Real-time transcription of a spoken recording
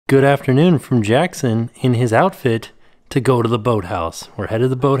Good afternoon from Jackson in his outfit to go to the boathouse. We're headed to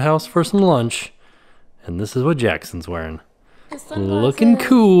the boathouse for some lunch, and this is what Jackson's wearing. Looking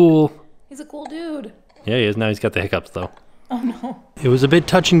cool. He's a cool dude. Yeah, he is. Now he's got the hiccups, though. Oh, no. It was a bit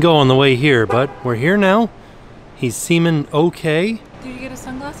touch and go on the way here, but we're here now. He's seeming okay. Did you get his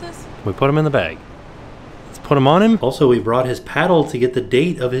sunglasses? We put him in the bag. Let's put him on him. Also, we brought his paddle to get the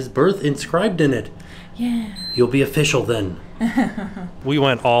date of his birth inscribed in it. Yeah. You'll be official then. We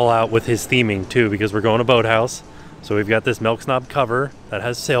went all out with his theming too because we're going to boathouse. So we've got this Milk Snob cover that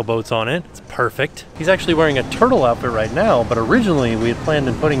has sailboats on it. It's perfect. He's actually wearing a turtle outfit right now, but originally we had planned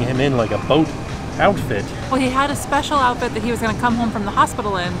on putting him in like a boat outfit. Well, he had a special outfit that he was going to come home from the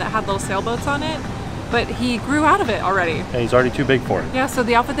hospital in that had little sailboats on it, but he grew out of it already. And he's already too big for it. Yeah, so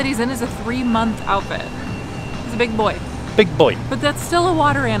the outfit that he's in is a 3-month outfit. He's a big boy. Big boy. But that's still a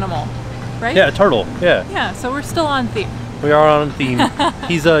water animal, right? Yeah, a turtle. Yeah. Yeah, so we're still on theme. We are on theme.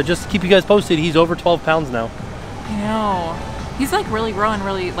 He's just to keep you guys posted, he's over 12 pounds now. I know. He's like really growing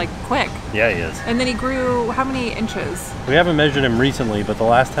really like quick. Yeah, he is. And then he grew how many inches? We haven't measured him recently, but the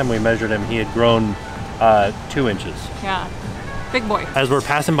last time we measured him, he had grown 2 inches. Yeah. Big boy. As we're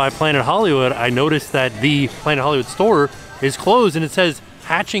passing by Planet Hollywood, I noticed that the Planet Hollywood store is closed and it says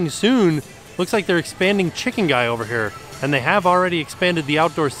hatching soon. Looks like they're expanding Chicken Guy over here. And they have already expanded the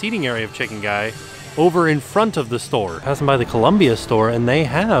outdoor seating area of Chicken Guy over in front of the store. Passing by the Columbia store and they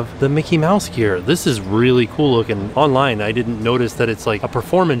have the Mickey Mouse gear. This is really cool looking. Online, I didn't notice that it's like a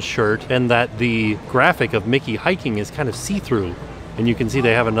performance shirt and that the graphic of Mickey hiking is kind of see-through. And you can see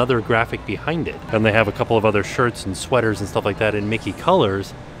they have another graphic behind it. And they have a couple of other shirts and sweaters and stuff like that in Mickey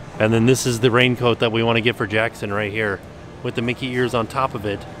colors. And then this is the raincoat that we want to get for Jackson right here with the Mickey ears on top of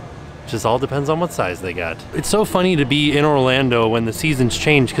it. Just all depends on what size they got. It's so funny to be in Orlando when the seasons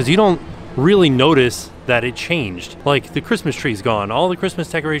change because you don't really notice that it changed. Like the Christmas tree's gone, all the Christmas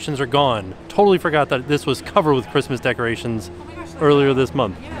decorations are gone. Totally forgot that this was covered with Christmas decorations earlier this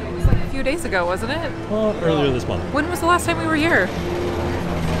month. Yeah, it was like a few days ago, wasn't it? Well, earlier this month. When was the last time we were here?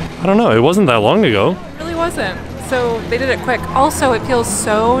 I don't know, it wasn't that long ago. It really wasn't. So they did it quick. Also, it feels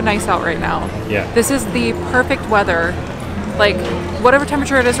so nice out right now. Yeah. This is the perfect weather. Like, whatever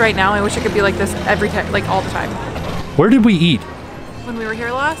temperature it is right now, I wish it could be like this every time, like all the time. Where did we eat? When we were here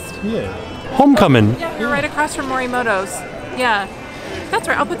last? Yeah. Homecoming. Yeah, we were right across from Morimoto's. Yeah. That's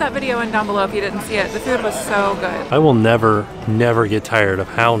right. I'll put that video in down below if you didn't see it. The food was so good. I will never get tired of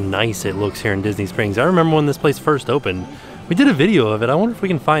how nice it looks here in Disney Springs. I remember when this place first opened. We did a video of it. I wonder if we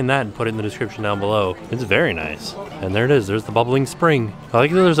can find that and put it in the description down below. It's very nice. And there it is. There's the bubbling spring. I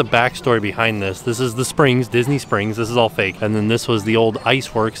like that there's a backstory behind this. This is the springs, Disney Springs. This is all fake. And then this was the old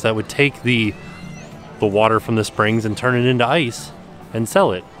ice works that would take the water from the springs and turn it into ice and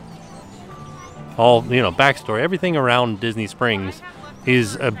sell it. All, you know, backstory. Everything around Disney Springs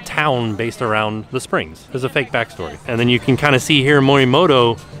is a town based around the springs. There's a fake backstory. And then you can kind of see here in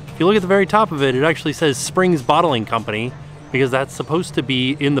Morimoto, if you look at the very top of it, it actually says Springs Bottling Company, because that's supposed to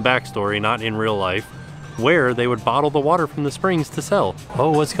be in the backstory, not in real life, where they would bottle the water from the springs to sell.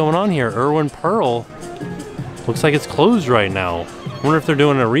 Oh, what's going on here? Irwin Pearl. Looks like it's closed right now. I wonder if they're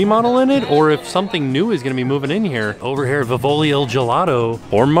doing a remodel in it or if something new is going to be moving in here. Over here at Vivolio Gelato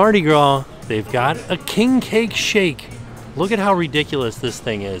or Mardi Gras, they've got a king cake shake. Look at how ridiculous this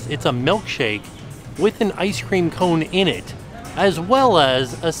thing is. It's a milkshake with an ice cream cone in it, as well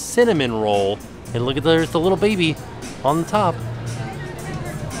as a cinnamon roll. And look at there's the little baby on the top.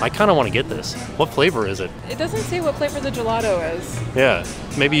 I kind of want to get this. What flavor is it? It doesn't say what flavor the gelato is. Yeah,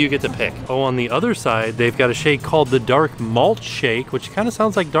 maybe you get to pick. Oh, on the other side, they've got a shake called the Dark Malt Shake, which kind of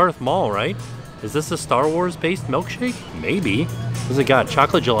sounds like Darth Maul, right? Is this a Star Wars-based milkshake? Maybe. What's it got?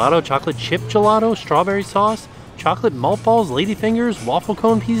 Chocolate gelato, chocolate chip gelato, strawberry sauce, chocolate malt balls, ladyfingers, waffle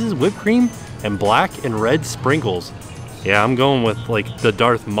cone pieces, whipped cream, and black and red sprinkles. Yeah, I'm going with like the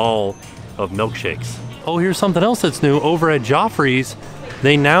Darth Maul of milkshakes. Oh, here's something else that's new. Over at Joffrey's,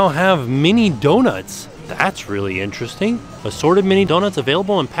 they now have mini donuts. That's really interesting. Assorted mini donuts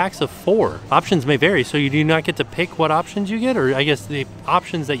available in packs of 4. Options may vary, so you do not get to pick what options you get, or I guess the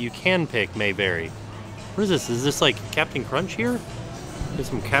options that you can pick may vary. What is this? Is this like Captain Crunch here? Get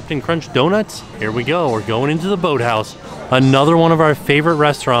some Captain Crunch donuts? Here we go. We're going into the boathouse. Another one of our favorite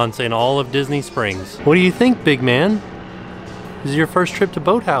restaurants in all of Disney Springs. What do you think, big man? This is your first trip to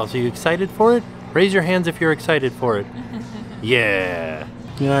Boathouse. Are you excited for it? Raise your hands if you're excited for it. Yeah.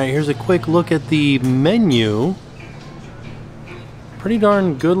 All right, here's a quick look at the menu. Pretty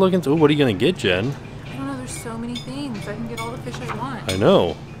darn good looking. Oh, what are you gonna get, Jen? I don't know, there's so many things. I can get all the fish I want. I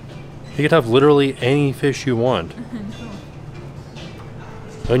know. You could have literally any fish you want.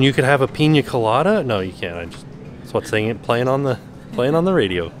 And you could have a pina colada? No, you can't. That's what's saying it playing on the playing on the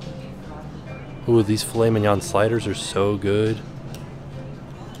radio. Ooh, these filet mignon sliders are so good.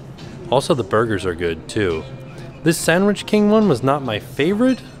 Also, the burgers are good too. This Sandwich King one was not my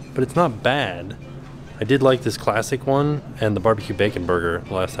favorite, but it's not bad. I did like this classic one and the barbecue bacon burger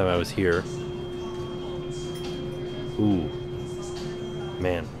the last time I was here. Ooh,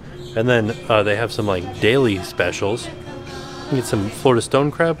 man. And then they have some like daily specials. You get some Florida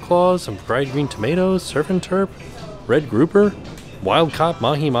stone crab claws, some fried green tomatoes, surf and turp, red grouper, wild caught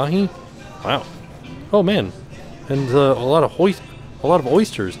mahi mahi. Wow. Oh man, and a lot of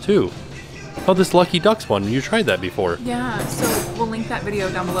oysters too. Oh, this Lucky Ducks one, you tried that before. Yeah, so we'll link that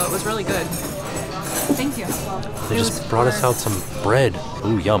video down below. It was really good. Thank you. They just brought us out some bread.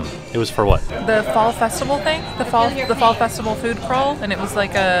 Ooh, yum. It was for what? The fall festival thing, the fall festival food crawl, and it was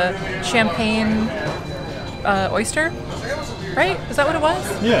like a champagne oyster, right? Is that what it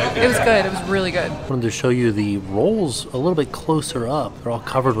was? Yeah. It was good. It was really good. I wanted to show you the rolls a little bit closer up. They're all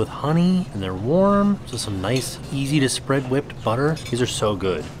covered with honey and they're warm. So some nice, easy to spread whipped butter. These are so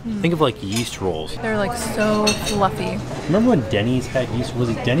good. Think of like yeast rolls. They're like so fluffy. Remember when Denny's had yeast? Was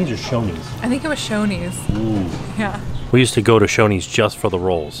it Denny's or Shoney's? I think it was Shoney's. Ooh. Yeah. We used to go to Shoney's just for the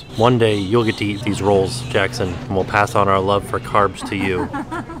rolls. One day you'll get to eat these rolls, Jackson, and we'll pass on our love for carbs to you.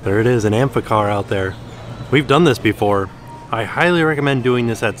 There it is, an amphicar out there. We've done this before. I highly recommend doing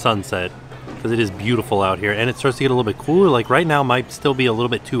this at sunset because it is beautiful out here and it starts to get a little bit cooler. Like right now might still be a little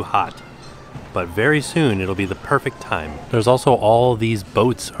bit too hot, but very soon it'll be the perfect time. There's also all these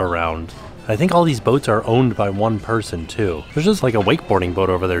boats around. I think all these boats are owned by one person too. There's just like a wakeboarding boat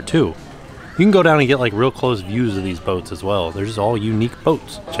over there too. You can go down and get like real close views of these boats as well. They're just all unique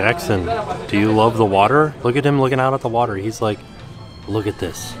boats. Jackson, do you love the water? Look at him looking out at the water. He's like, look at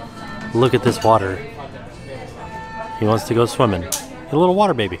this. Look at this water. He wants to go swimming. A little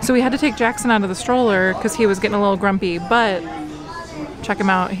water baby. So we had to take Jackson out of the stroller because he was getting a little grumpy, but check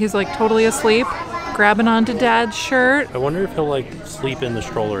him out. He's like totally asleep, grabbing onto Dad's shirt. I wonder if he'll like sleep in the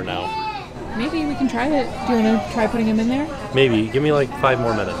stroller now. Maybe we can try it. Do you want to try putting him in there? Maybe. Give me like 5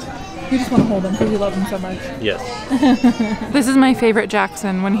 more minutes. You just want to hold him because you love him so much. Yes. This is my favorite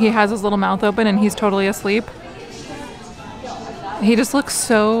Jackson, when he has his little mouth open and he's totally asleep. He just looks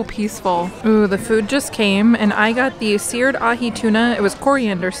so peaceful. Ooh, the food just came and I got the seared ahi tuna. It was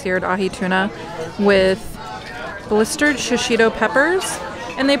coriander seared ahi tuna with blistered shishito peppers.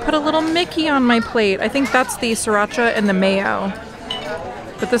 And they put a little Mickey on my plate. I think that's the sriracha and the mayo.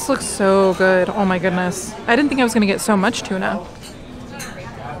 But this looks so good. Oh my goodness. I didn't think I was gonna get so much tuna.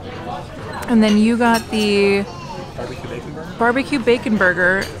 And then you got the barbecue bacon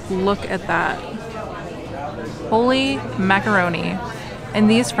burger. Look at that. Holy macaroni. And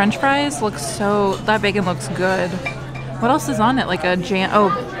these french fries look so, that bacon looks good. What else is on it? Like a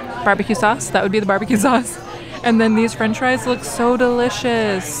barbecue sauce. That would be the barbecue sauce. And then these french fries look so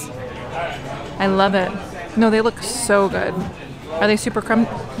delicious. I love it. No, they look so good. Are they super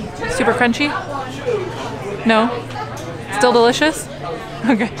crunchy? No? Still delicious?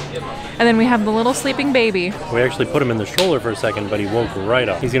 Okay. And then we have the little sleeping baby. We actually put him in the stroller for a second, but he woke right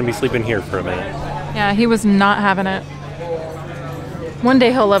up. He's gonna be sleeping here for a minute. Yeah, he was not having it. One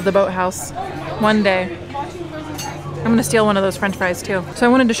day he'll love the boathouse. One day. I'm gonna steal one of those french fries too. So I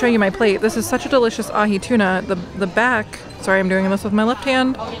wanted to show you my plate. This is such a delicious ahi tuna. The back, sorry I'm doing this with my left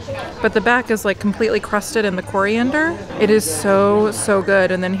hand, but the back is like completely crusted in the coriander. It is so, so good.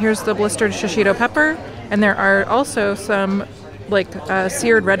 And then here's the blistered shishito pepper. And there are also some like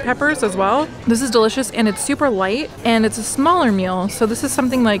seared red peppers as well. This is delicious and it's super light and it's a smaller meal. So this is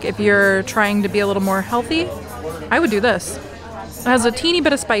something like if you're trying to be a little more healthy, I would do this. It has a teeny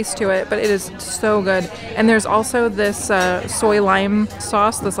bit of spice to it, but it is so good. And there's also this soy lime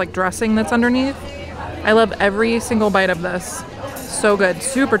sauce, this like dressing that's underneath. I love every single bite of this. So good,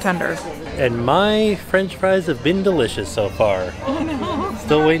 super tender. And my french fries have been delicious so far.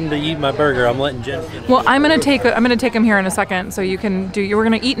 Still waiting to eat my burger. I'm letting Jen. Well, I'm gonna take him here in a second, so you can do. We're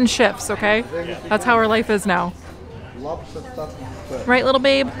gonna eat in shifts, okay? That's how our life is now. Right, little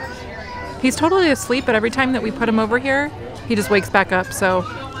babe? He's totally asleep, but every time that we put him over here, he just wakes back up. So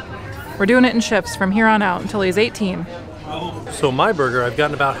we're doing it in shifts from here on out until he's 18. So my burger, I've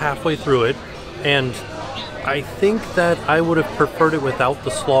gotten about halfway through it, and I think that I would have preferred it without the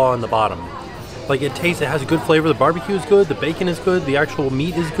slaw on the bottom. Like it has a good flavor. The barbecue is good, the bacon is good, the actual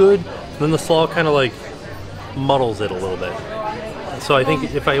meat is good. And then the slaw kind of like muddles it a little bit. So I think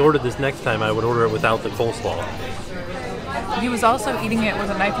if I ordered this next time, I would order it without the coleslaw. He was also eating it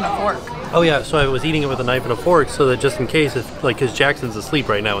with a knife and a fork. Oh yeah, so I was eating it with a knife and a fork so that just in case, if like, cause Jackson's asleep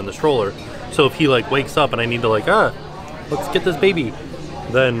right now in the stroller. So if he like wakes up and I need to like, let's get this baby.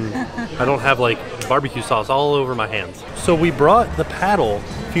 then I don't have like barbecue sauce all over my hands. So we brought the paddle,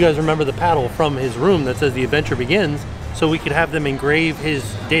 if you guys remember the paddle from his room that says the adventure begins, so we could have them engrave his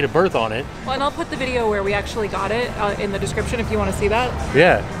date of birth on it. Well, and I'll put the video where we actually got it in the description if you want to see that.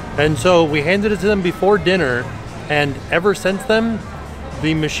 Yeah, and so we handed it to them before dinner, and ever since then,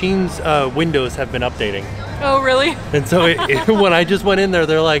 the machine's windows have been updating. Oh, really? And so when I just went in there,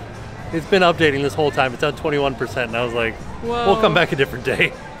 they're like, it's been updating this whole time. It's at 21%. And I was like, whoa. We'll come back a different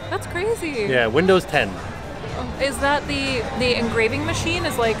day. That's crazy. Yeah, Windows 10. Is that the engraving machine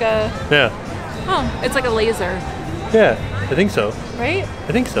is like a... Yeah. Oh, it's like a laser. Yeah, I think so. Right?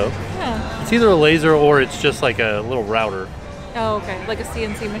 I think so. Yeah. It's either a laser or it's just like a little router. Oh, okay. Like a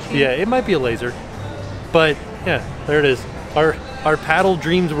CNC machine? Yeah, it might be a laser. But yeah, there it is. Our paddle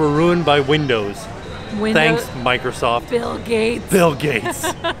dreams were ruined by Windows. Thanks, Microsoft. Bill Gates. Bill Gates.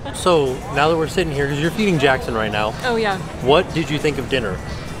 So now that we're sitting here, because you're feeding Jackson right now. Oh, yeah. What did you think of dinner?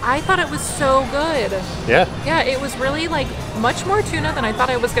 I thought it was so good. Yeah. Yeah, it was really like much more tuna than I thought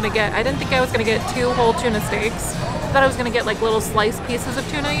I was going to get. I didn't think I was going to get 2 whole tuna steaks. I thought I was going to get like little sliced pieces of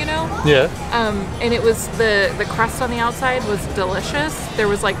tuna, you know? Yeah. And it was the crust on the outside was delicious. There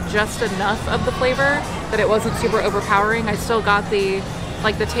was like just enough of the flavor that it wasn't super overpowering. I still got the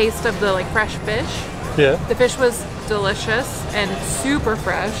taste of the like fresh fish. Yeah. The fish was delicious and super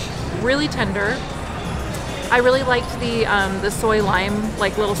fresh, really tender. I really liked the soy lime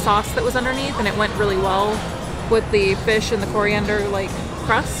like little sauce that was underneath, and it went really well with the fish and the coriander like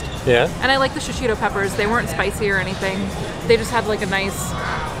crust. Yeah. And I like the shishito peppers. They weren't spicy or anything. They just had like a nice,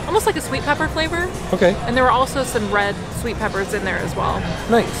 almost like a sweet pepper flavor. Okay. And there were also some red sweet peppers in there as well.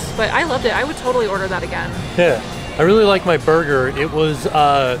 Nice. But I loved it. I would totally order that again. Yeah. I really like my burger. It was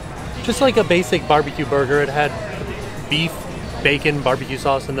just like a basic barbecue burger. It had beef, bacon, barbecue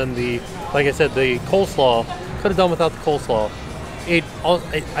sauce, and then like I said, the coleslaw. Could have done without the coleslaw.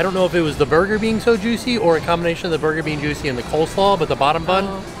 I don't know if it was the burger being so juicy or a combination of the burger being juicy and the coleslaw, but the bottom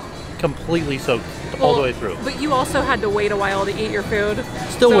bun completely soaked all the way through. But you also had to wait a while to eat your food.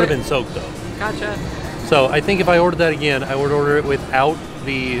 Still would have been soaked though. Gotcha. So I think if I ordered that again, I would order it without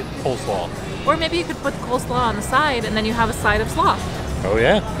the coleslaw. Or maybe you could put the coleslaw on the side and then you have a side of slaw. Oh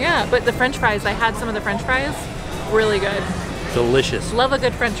yeah? Yeah, but the French fries, I had some of the French fries. Really good. Delicious. Love a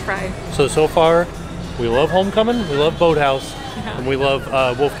good French fry. So far, we love Homecoming, we love Boathouse, and we love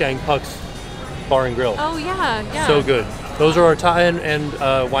Wolfgang Puck's Bar and Grill. Oh yeah, yeah. So good. Those are our top,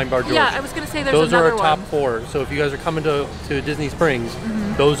 and Wine Bar George. Yeah, I was going to say there's those another are our top 4. So if you guys are coming to Disney Springs,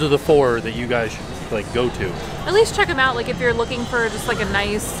 those are the 4 that you guys should like go to. At least check them out. Like if you're looking for just like a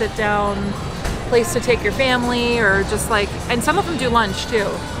nice sit down place to take your family, or just like, and some of them do lunch too.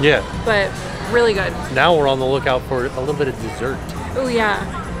 Yeah. But really good. Now we're on the lookout for a little bit of dessert. Oh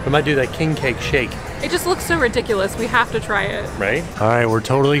yeah. We might do that king cake shake. It just looks so ridiculous. We have to try it. Right? All right, we're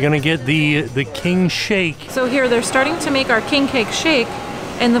totally gonna get the king shake. So here they're starting to make our king cake shake,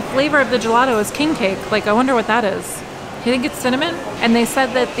 and the flavor of the gelato is king cake. Like I wonder what that is. You think it's cinnamon? And they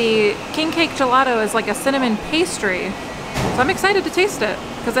said that the king cake gelato is like a cinnamon pastry. So I'm excited to taste it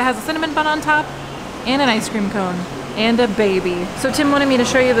because it has a cinnamon bun on top and an ice cream cone and a baby. So Tim wanted me to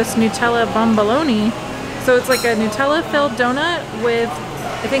show you this Nutella bomboloni. So it's like a Nutella filled donut with,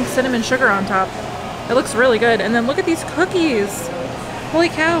 I think, cinnamon sugar on top. It looks really good. And then look at these cookies. Holy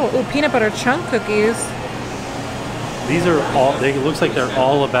cow. Oh, peanut butter chunk cookies. These are all, it looks like they're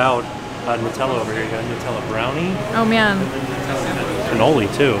all about Nutella over here. You got Nutella brownie. Oh man.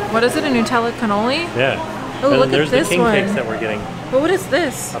 Cannoli too. What is it, a Nutella cannoli? Yeah. Oh, and look at there's this the king one. cakes that we're getting. But what is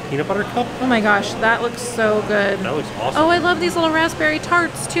this? A peanut butter cup? Oh my gosh, that looks so good. That looks awesome. Oh, I love these little raspberry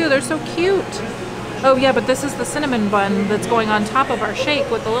tarts too. They're so cute. Oh yeah, but this is the cinnamon bun that's going on top of our shake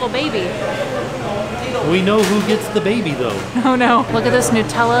with the little baby. We know who gets the baby though. Oh no. Look at this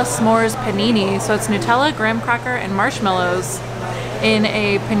Nutella s'mores panini. So it's Nutella, graham cracker, and marshmallows in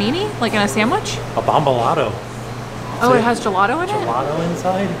a panini, like in a sandwich. A bombolato. Oh, it has gelato in it? Gelato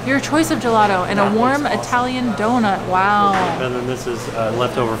inside? Your choice of gelato and a warm Italian donut. Wow. And then this is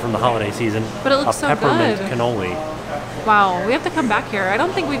leftover from the holiday season. But it looks so peppermint good. Cannoli. Wow, we have to come back here. I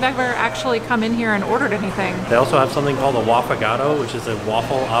don't think we've ever actually come in here and ordered anything. They also have something called a waffagato, which is a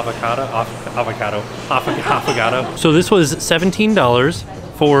waffle avocado. So this was $17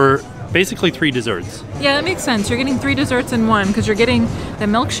 for basically 3 desserts. Yeah, that makes sense. You're getting 3 desserts in one because you're getting the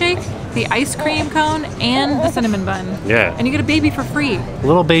milkshake, the ice cream cone, and the cinnamon bun. Yeah. And you get a baby for free.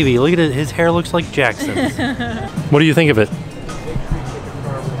 Little baby, look at it. His hair looks like Jackson's. What do you think of it?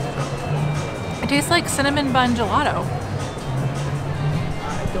 It tastes like cinnamon bun gelato.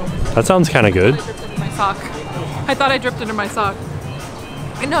 That sounds kind of good. I dripped into my sock. I thought I dripped into my sock.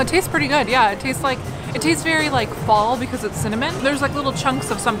 No, it tastes pretty good. Yeah, it tastes like, It tastes very like fall because it's cinnamon. There's like little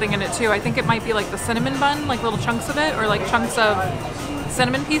chunks of something in it too. I think it might be like the cinnamon bun, like little chunks of it, or like chunks of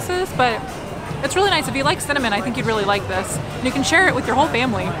cinnamon pieces, but it's really nice. If you like cinnamon, I think you'd really like this. And you can share it with your whole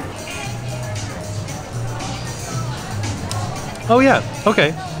family. Oh yeah,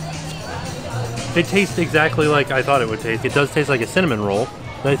 okay. It tastes exactly like I thought it would taste. It does taste like a cinnamon roll.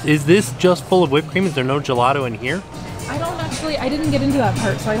 Is this just full of whipped cream? Is there no gelato in here? I don't actually, I didn't get into that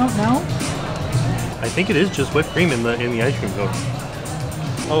part, so I don't know. I think it is just whipped cream in the ice cream cone.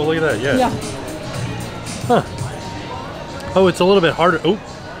 Oh, look at that, yeah. Yeah. Huh. Oh, it's a little bit harder. Oh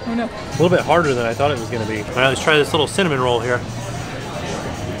no. A little bit harder than I thought it was going to be. All right, let's try this little cinnamon roll here.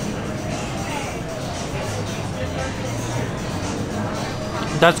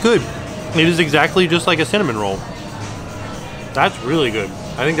 That's good. It is exactly just like a cinnamon roll. That's really good.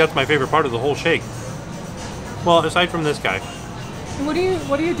 I think that's my favorite part of the whole shake. Well, aside from this guy. What do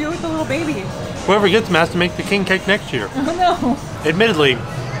you do with the little baby? Whoever gets him has to make the king cake next year. Oh no. Admittedly,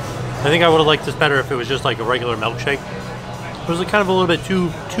 I think I would have liked this better if it was just like a regular milkshake. It was kind of a little bit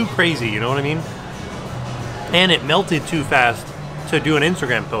too crazy, you know what I mean? And it melted too fast to do an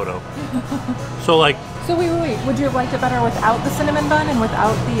Instagram photo. So like... So wait. Would you have liked it better without the cinnamon bun and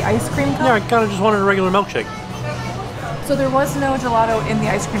without the ice cream cone? Yeah, I kind of just wanted a regular milkshake. So there was no gelato in the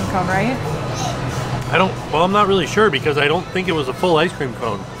ice cream cone, right? Well, I'm not really sure because I don't think it was a full ice cream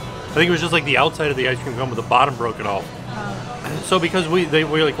cone. I think it was just like the outside of the ice cream cone with the bottom broken off. So because we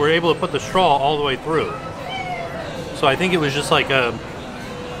were able to put the straw all the way through. So I think it was just like a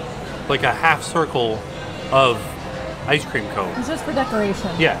half circle of ice cream cone. It's just for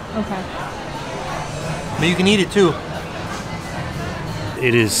decoration. Yeah. Okay. But you can eat it too.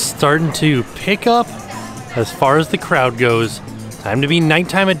 It is starting to pick up as far as the crowd goes. Time to be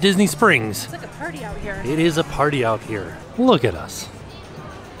nighttime at Disney Springs. It's like a party out here. It is a party out here. Look at us.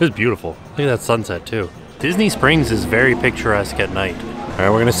 It's beautiful. Look at that sunset too. Disney Springs is very picturesque at night. All right,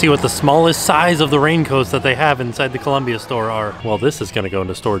 we're gonna see what the smallest size of the raincoats that they have inside the Columbia store are. Well, this is gonna go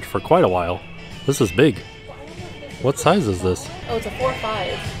into storage for quite a while. This is big. What size is this? Oh, it's a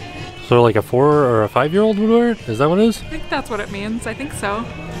 4-5. So like a 4 or a 5-year-old would wear it? Is that what it is? I think that's what it means. I think so.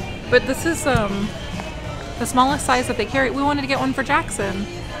 But this is the smallest size that they carry. We wanted to get one for Jackson,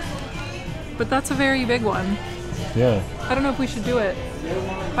 but that's a very big one. Yeah. I don't know if we should do it.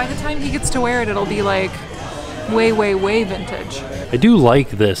 By the time he gets to wear it, it'll be like way vintage. I do like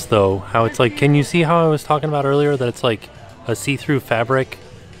this though, how it's like, can you see how I was talking about earlier that it's like a see-through fabric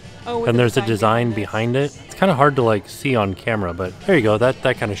and there's a design behind it? It's kind of hard to like see on camera, but there you go. That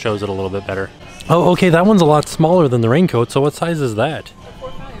kind of shows it a little bit better. Oh, okay, that one's a lot smaller than the raincoat. So what size is that?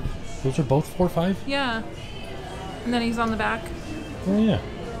 4-5. Those are both 4-5? Yeah. And then he's on the back. Oh yeah.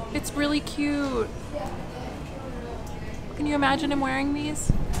 It's really cute. Can you imagine him wearing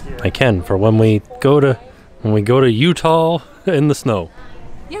these? I can, for when we go to Utah in the snow.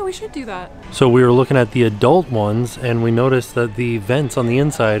 Yeah, we should do that. So we were looking at the adult ones and we noticed that the vents on the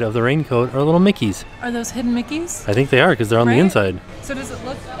inside of the raincoat are little Mickeys. Are those hidden Mickeys? I think they are because they're on the inside. So does it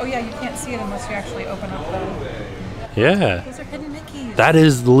look... Oh yeah, you can't see it unless you actually open up the... Yeah. Those are hidden Mickeys. That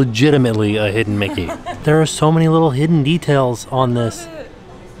is legitimately a hidden Mickey. There are so many little hidden details on this.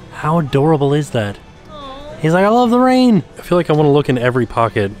 How adorable is that? Aww. He's like, I love the rain. I feel like I want to look in every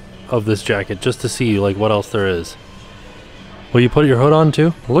pocket of this jacket just to see like what else there is. Will you put your hood on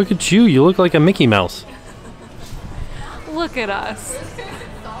too? Look at you. You look like a Mickey Mouse. Look at us.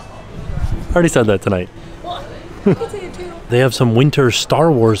 I already said that tonight. I can say it too. They have some winter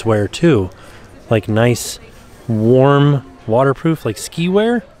Star Wars wear too. Like nice, warm, waterproof, like ski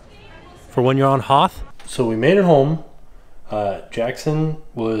wear for when you're on Hoth. So we made it home. Jackson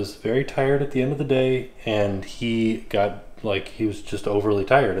was very tired at the end of the day and he was just overly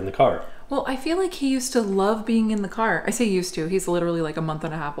tired in the car. Well, I feel like he used to love being in the car. I say used to. He's literally like a month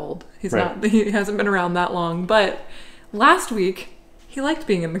and a half old. He's not. He hasn't been around that long. But last week, he liked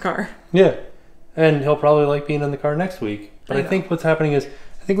being in the car. Yeah, and he'll probably like being in the car next week. But I think what's happening is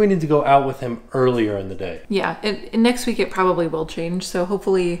I think we need to go out with him earlier in the day. Yeah, and next week it probably will change. So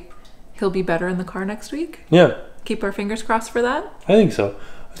hopefully he'll be better in the car next week. Yeah. Keep our fingers crossed for that. I think so.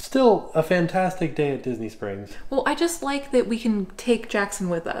 Still a fantastic day at Disney Springs. Well, I just like that we can take Jackson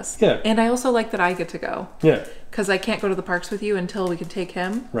with us. Yeah. And I also like that I get to go. Yeah. Because I can't go to the parks with you until we can take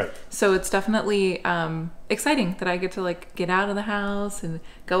him. Right. So it's definitely exciting that I get to like get out of the house and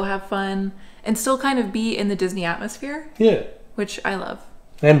go have fun and still kind of be in the Disney atmosphere. Yeah. Which I love.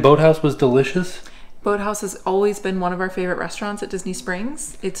 And Boathouse was delicious. Boathouse has always been one of our favorite restaurants at Disney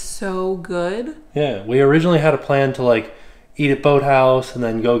Springs. It's so good. Yeah. We originally had a plan to like eat at Boathouse and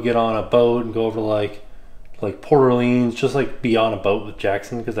then go get on a boat and go over to like Port Orleans, just like be on a boat with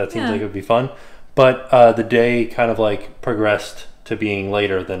Jackson because that seems like it would be fun. But the day kind of like progressed to being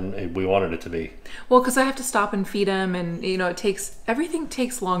later than we wanted it to be. Well, because I have to stop and feed him, and you know, everything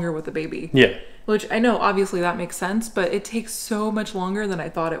takes longer with the baby. Yeah. Which I know, obviously that makes sense, but it takes so much longer than I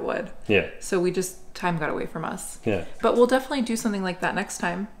thought it would. Yeah. So time got away from us. Yeah. But we'll definitely do something like that next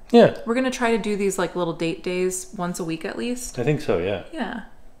time. Yeah. We're going to try to do these like little date days once a week at least. I think so, yeah. Yeah.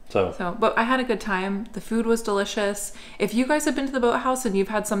 So, but I had a good time. The food was delicious. If you guys have been to the boathouse and you've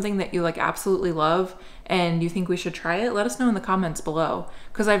had something that you like absolutely love and you think we should try it, let us know in the comments below.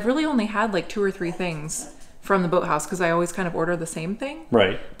 Because I've really only had like 2 or 3 things from the boathouse because I always kind of order the same thing.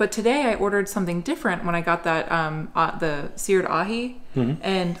 Right. But today I ordered something different when I got that the seared ahi,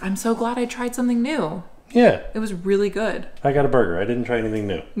 and I'm so glad I tried something new. Yeah. It was really good. I got a burger. I didn't try anything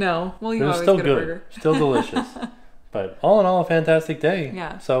new. No. Well, you it was always still get good. a burger. Still delicious. But all in all, a fantastic day.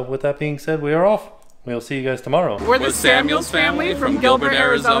 Yeah. So with that being said, we are off. We'll see you guys tomorrow. We're the Samuels family from Gilbert,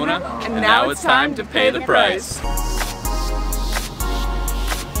 Arizona, and now it's time to pay the price.